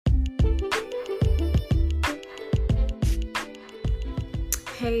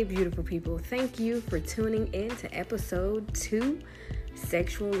Hey, beautiful people. Thank you for tuning in to episode 2,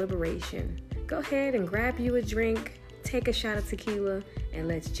 Sexual Liberation. Go ahead and grab you a drink, take a shot of tequila, and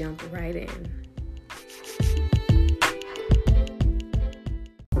let's jump right in.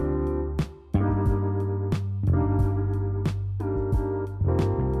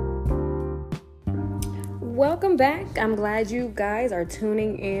 Welcome back. I'm glad you guys are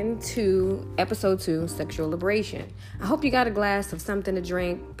tuning in to episode 2, Sexual Liberation. I hope you got a glass of something to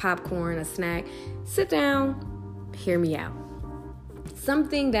drink, popcorn, a snack. Sit down, hear me out.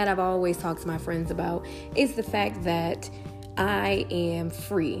 Something that I've always talked to my friends about is the fact that I am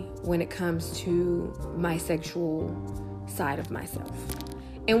free when it comes to my sexual side of myself.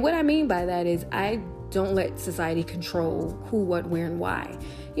 And what I mean by that is I don't let society control who, what, where, and why.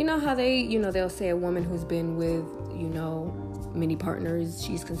 You know how they'll say a woman who's been with, many partners,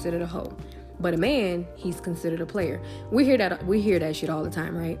 she's considered a hoe. But a man, he's considered a player. We hear that shit all the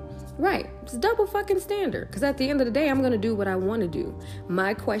time, right? Right. It's double fucking standard. Because at the end of the day, I'm going to do what I want to do.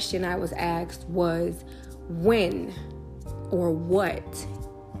 My question I was asked was when or what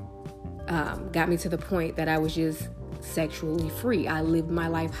got me to the point that I was just sexually free. I lived my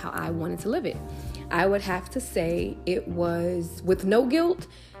life how I wanted to live it. I would have to say it was, with no guilt,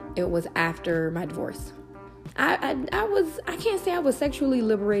 it was after my divorce. I can't say I was sexually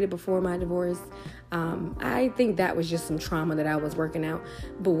liberated before my divorce. I think that was just some trauma that I was working out.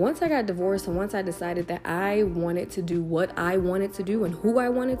 But once I got divorced and once I decided that I wanted to do what I wanted to do and who I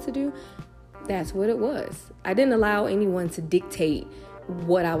wanted to do, that's what it was. I didn't allow anyone to dictate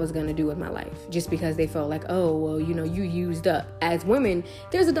what I was going to do with my life just because they felt like, oh, well, you used up. As women,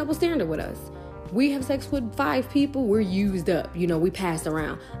 there's a double standard with us. We have sex with 5 people, we're used up. We pass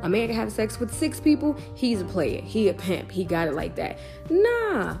around. A man can have sex with 6 people, he's a player. He a pimp. He got it like that.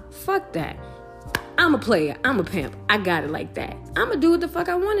 Nah, fuck that. I'm a player. I'm a pimp. I got it like that. I'm going to do what the fuck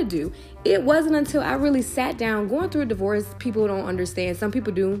I want to do. It wasn't until I really sat down going through a divorce. People don't understand. Some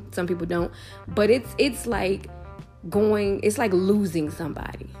people do, some people don't. But it's like losing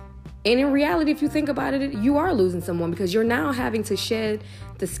somebody. And in reality, if you think about it, you are losing someone because you're now having to shed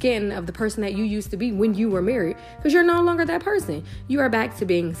the skin of the person that you used to be when you were married because you're no longer that person. You are back to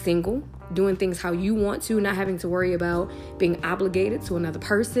being single, doing things how you want to, not having to worry about being obligated to another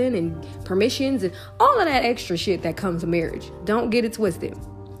person and permissions and all of that extra shit that comes with marriage. Don't get it twisted.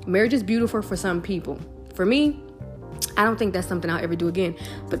 Marriage is beautiful for some people. For me, I don't think that's something I'll ever do again.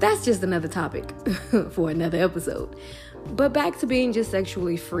 But that's just another topic for another episode. But back to being just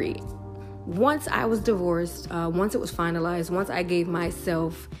sexually free. Once I was divorced, once it was finalized, once I gave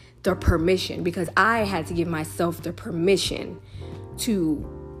myself the permission, because I had to give myself the permission to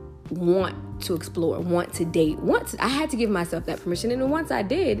want to explore, want to date. I had to give myself that permission. And once I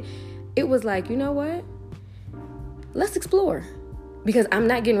did, it was like, you know what? Let's explore. Because I'm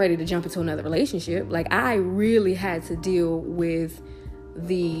not getting ready to jump into another relationship. Like, I really had to deal with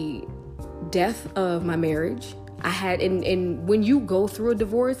the death of my marriage. And when you go through a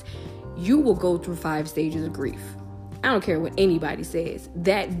divorce, you will go through 5 stages of grief. I don't care what anybody says.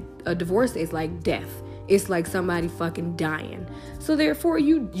 That a divorce is like death. It's like somebody fucking dying. So therefore,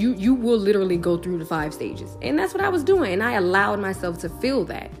 you will literally go through the 5 stages. And that's what I was doing. And I allowed myself to feel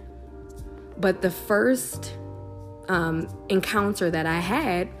that. But the first encounter that I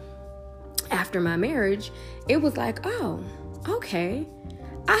had after my marriage, it was like, oh, okay.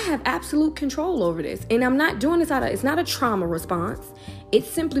 I have absolute control over this. And I'm not doing this it's not a trauma response. It's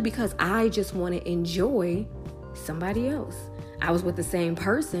simply because I just want to enjoy somebody else. I was with the same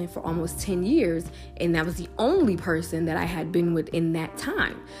person for almost 10 years, and that was the only person that I had been with in that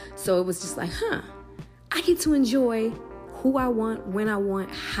time. So it was just like, I get to enjoy who I want, when I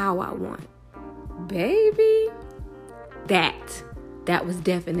want, how I want. Baby, that was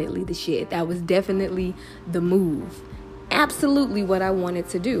definitely the shit. That was definitely the move. Absolutely what I wanted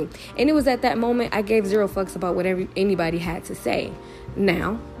to do. And it was at that moment I gave 0 fucks about what anybody had to say.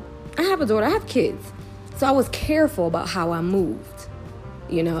 Now, I have a daughter, I have kids. So I was careful about how I moved.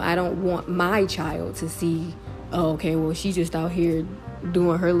 I don't want my child to see, oh, okay, well, she's just out here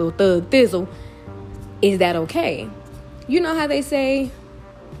doing her little thug thizzle. Is that okay? You know how they say,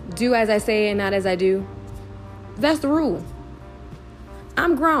 do as I say and not as I do? That's the rule.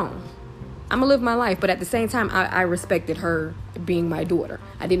 I'm grown. I'm going to live my life. But at the same time, I respected her being my daughter.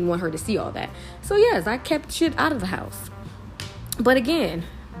 I didn't want her to see all that. So yes, I kept shit out of the house. But again,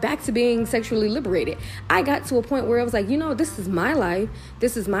 back to being sexually liberated. I got to a point where I was like, this is my life.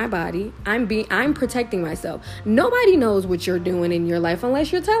 This is my body. I'm protecting myself. Nobody knows what you're doing in your life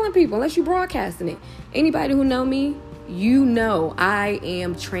unless you're telling people, unless you're broadcasting it. Anybody who know me, I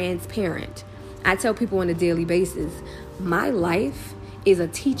am transparent. I tell people on a daily basis, my life is a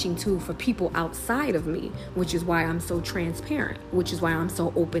teaching tool for people outside of me, which is why I'm so transparent, which is why I'm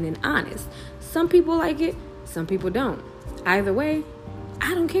so open and honest. Some people like it, some people don't. Either way,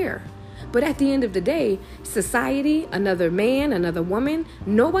 I don't care. But at the end of the day, society, another man, another woman,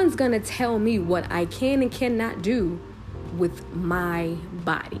 no one's going to tell me what I can and cannot do with my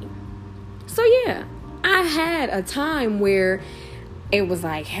body. So yeah, I had a time where it was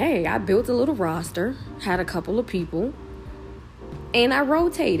like, hey, I built a little roster, had a couple of people, and I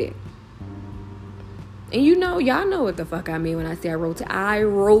rotated. And y'all know what the fuck I mean when I say I rotate. I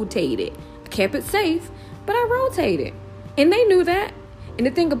rotated. I kept it safe, but I rotated. And they knew that. And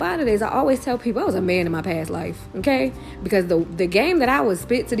the thing about it is, I always tell people I was a man in my past life, okay? Because the game that I would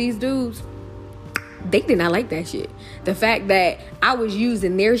spit to these dudes, they did not like that shit. The fact that I was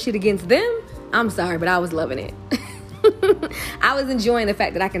using their shit against them, I'm sorry, but I was loving it. I was enjoying the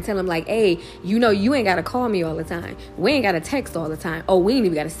fact that I can tell them like, hey, you ain't got to call me all the time. We ain't got to text all the time. Oh, we ain't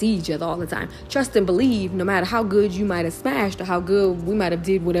even got to see each other all the time. Trust and believe, no matter how good you might have smashed or how good we might have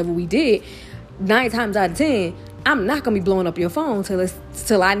did whatever we did, 9 times out of 10, I'm not going to be blowing up your phone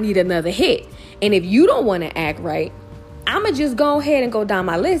till I need another hit. And if you don't want to act right, I'm going to just go ahead and go down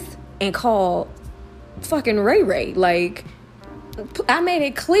my list and call fucking Ray Ray. Like, I made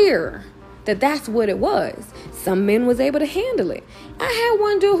it clear that that's what it was. Some men was able to handle it. I had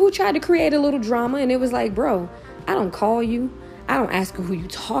one dude who tried to create a little drama, and it was like, bro, I don't call you. I don't ask you who you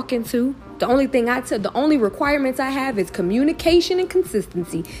talking to. The only requirements I have is communication and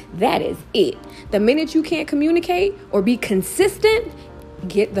consistency. That is it. The minute you can't communicate or be consistent,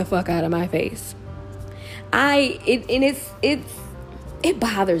 get the fuck out of my face. It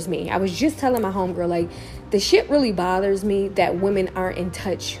bothers me. I was just telling my homegirl, like, the shit really bothers me that women aren't in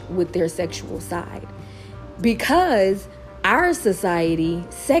touch with their sexual side. Because our society,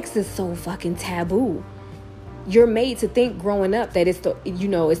 sex is so fucking taboo. You're made to think growing up that it's the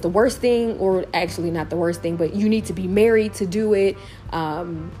worst thing, or actually not the worst thing, but you need to be married to do it. I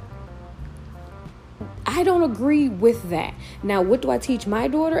don't agree with that. Now, what do I teach my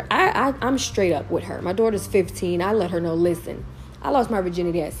daughter? I'm straight up with her. My daughter's 15. I let her know, listen, I lost my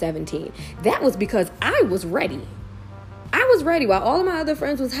virginity at 17. That was because I was ready. I was ready. While all of my other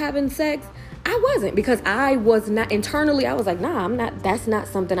friends was having sex, I wasn't, because I was not internally. I was like, nah, I'm not. That's not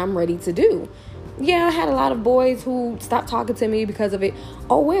something I'm ready to do. Yeah, I had a lot of boys who stopped talking to me because of it.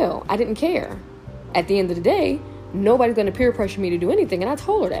 Oh, well, I didn't care. At the end of the day, nobody's going to peer pressure me to do anything. And I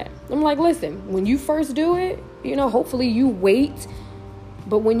told her that. I'm like, listen, when you first do it, hopefully you wait.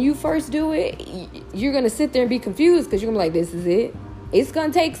 But when you first do it, you're going to sit there and be confused, because you're going to be like, this is it. It's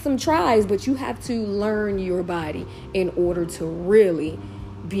going to take some tries, but you have to learn your body in order to really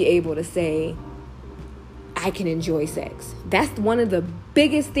be able to say, I can enjoy sex. That's one of the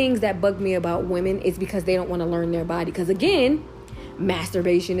biggest things that bug me about women, is because they don't want to learn their body. Because again,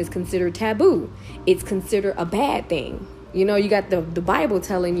 masturbation is considered taboo. It's considered a bad thing. You got the Bible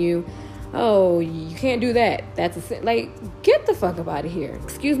telling you, oh, you can't do that. That's a sin. Like, get the fuck up out of here.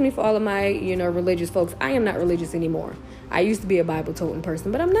 Excuse me for all of my, religious folks. I am not religious anymore. I used to be a Bible-toting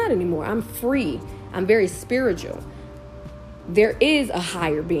person, but I'm not anymore. I'm free. I'm very spiritual. There is a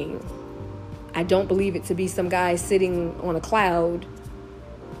higher being. I don't believe it to be some guy sitting on a cloud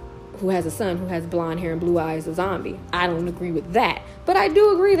who has a son who has blonde hair and blue eyes, a zombie. I don't agree with that. But I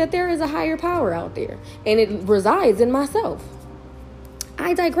do agree that there is a higher power out there, and it resides in myself.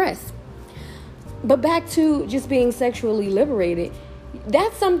 I digress. But back to just being sexually liberated,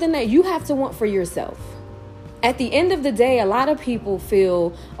 that's something that you have to want for yourself. At the end of the day, a lot of people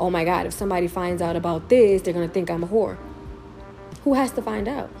feel, oh my God, if somebody finds out about this, they're going to think I'm a whore. Who has to find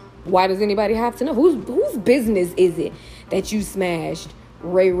out? Why does anybody have to know? Whose business is it that you smashed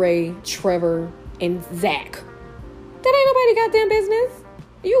Ray, Trevor, and Zach? That ain't nobody goddamn business.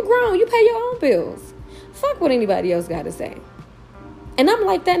 You grown. You pay your own bills. Fuck what anybody else got to say. And I'm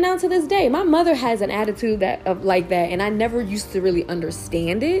like that now to this day. My mother has an attitude like that, and I never used to really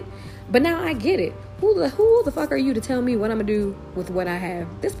understand it. But now I get it. Who the fuck are you to tell me what I'm going to do with what I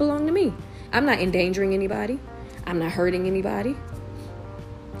have? This belongs to me. I'm not endangering anybody. I'm not hurting anybody.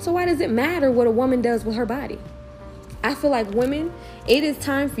 So why does it matter what a woman does with her body? I feel like women, it is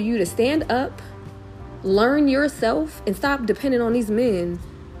time for you to stand up, learn yourself, and stop depending on these men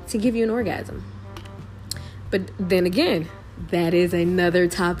to give you an orgasm. But then again, that is another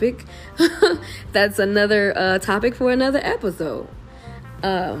topic. That's another topic for another episode.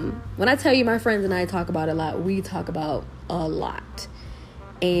 When I tell you my friends and I talk about a lot, we talk about a lot.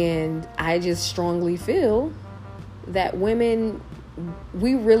 And I just strongly feel that women,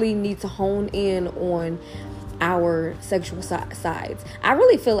 we really need to hone in on our sexual sides. I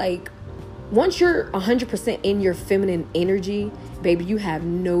really feel like Once you're 100% in your feminine energy, baby, you have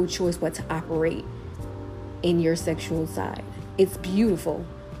no choice but to operate in your sexual side. It's beautiful.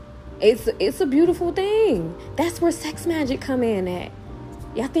 It's a beautiful thing. That's where sex magic come in at.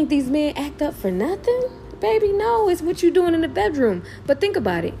 Y'all think these men act up for nothing? Baby, no, it's what you're doing in the bedroom. But think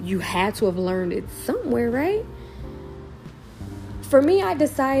about it. You had to have learned it somewhere, right? For me, I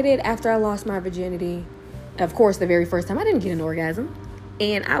decided after I lost my virginity, of course, the very first time, I didn't get an orgasm.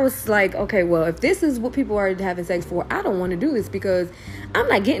 And I was like, okay, well, if this is what people are having sex for, I don't want to do this because I'm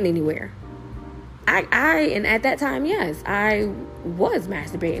not getting anywhere. And at that time, yes, I was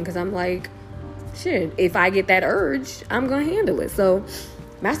masturbating because I'm like, shit, if I get that urge, I'm going to handle it. So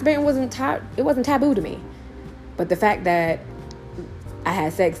masturbating wasn't taboo to me. But the fact that I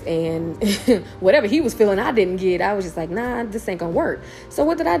had sex and whatever he was feeling I didn't get, I was just like, nah, this ain't going to work. So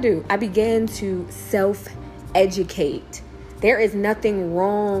what did I do? I began to self-educate. There is nothing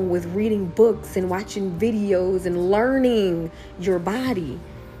wrong with reading books and watching videos and learning your body.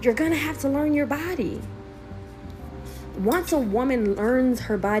 You're going to have to learn your body. Once a woman learns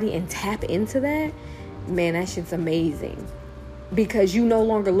her body and tap into that, man, that shit's amazing. Because you no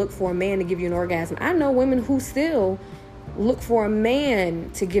longer look for a man to give you an orgasm. I know women who still look for a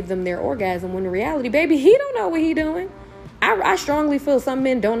man to give them their orgasm when in reality, baby, he don't know what he doing. I strongly feel some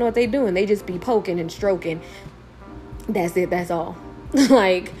men don't know what they doing. They just be poking and stroking. That's it. That's all.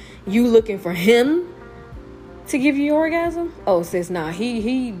 Like, you looking for him to give you orgasm? Oh, sis, nah.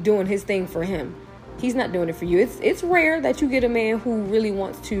 He doing his thing for him. He's not doing it for you. It's rare that you get a man who really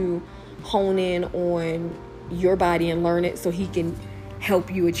wants to hone in on your body and learn it so he can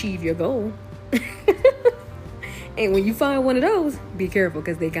help you achieve your goal. And when you find one of those, be careful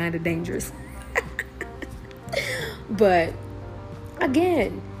because they kind of dangerous. But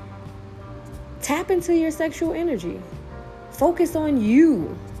again, tap into your sexual energy. Focus on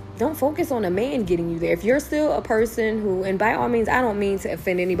you. Don't focus on a man getting you there. If you're still a person who, and by all means, I don't mean to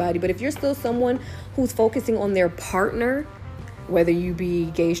offend anybody, but if you're still someone who's focusing on their partner, whether you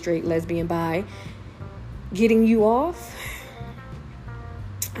be gay, straight, lesbian, bi, getting you off,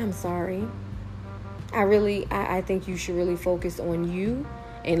 I'm sorry. I think you should really focus on you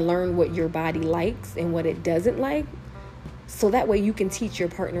and learn what your body likes and what it doesn't like, so that way you can teach your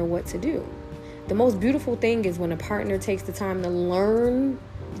partner what to do. The most beautiful thing is when a partner takes the time to learn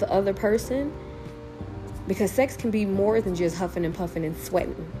the other person, because sex can be more than just huffing and puffing and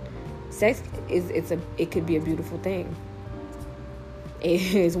sweating. Sex it could be a beautiful thing.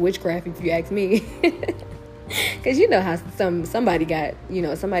 It is witchcraft if you ask me. Because you know how somebody out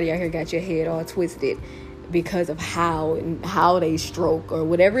here got your head all twisted because of how they stroke or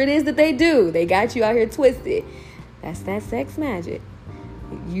whatever it is that they do. They got you out here twisted. That's that sex magic.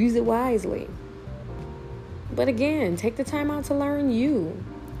 Use it wisely. But again, take the time out to learn you.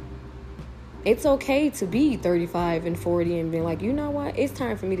 It's okay to be 35 and 40 and be like, you know what? It's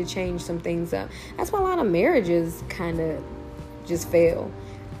time for me to change some things up. That's why a lot of marriages kind of just fail.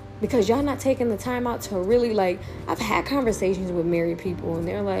 Because y'all not taking the time out to really, like, I've had conversations with married people and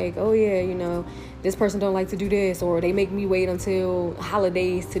they're like, oh yeah, this person don't like to do this, or they make me wait until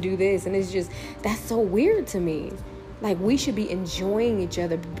holidays to do this. And it's just, that's so weird to me. Like, we should be enjoying each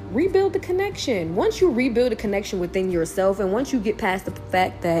other. Rebuild the connection. Once you rebuild a connection within yourself, and once you get past the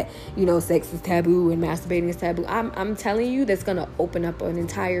fact that, sex is taboo and masturbating is taboo, I'm telling you, that's going to open up an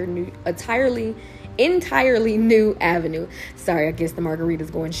entirely new avenue. Sorry, I guess the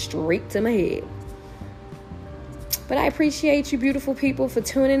margarita's going straight to my head. But I appreciate you beautiful people for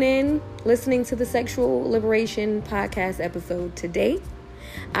tuning in, listening to the Sexual Liberation Podcast episode today.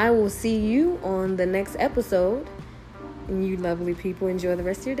 I will see you on the next episode. And you lovely people, enjoy the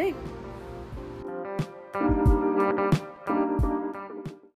rest of your day.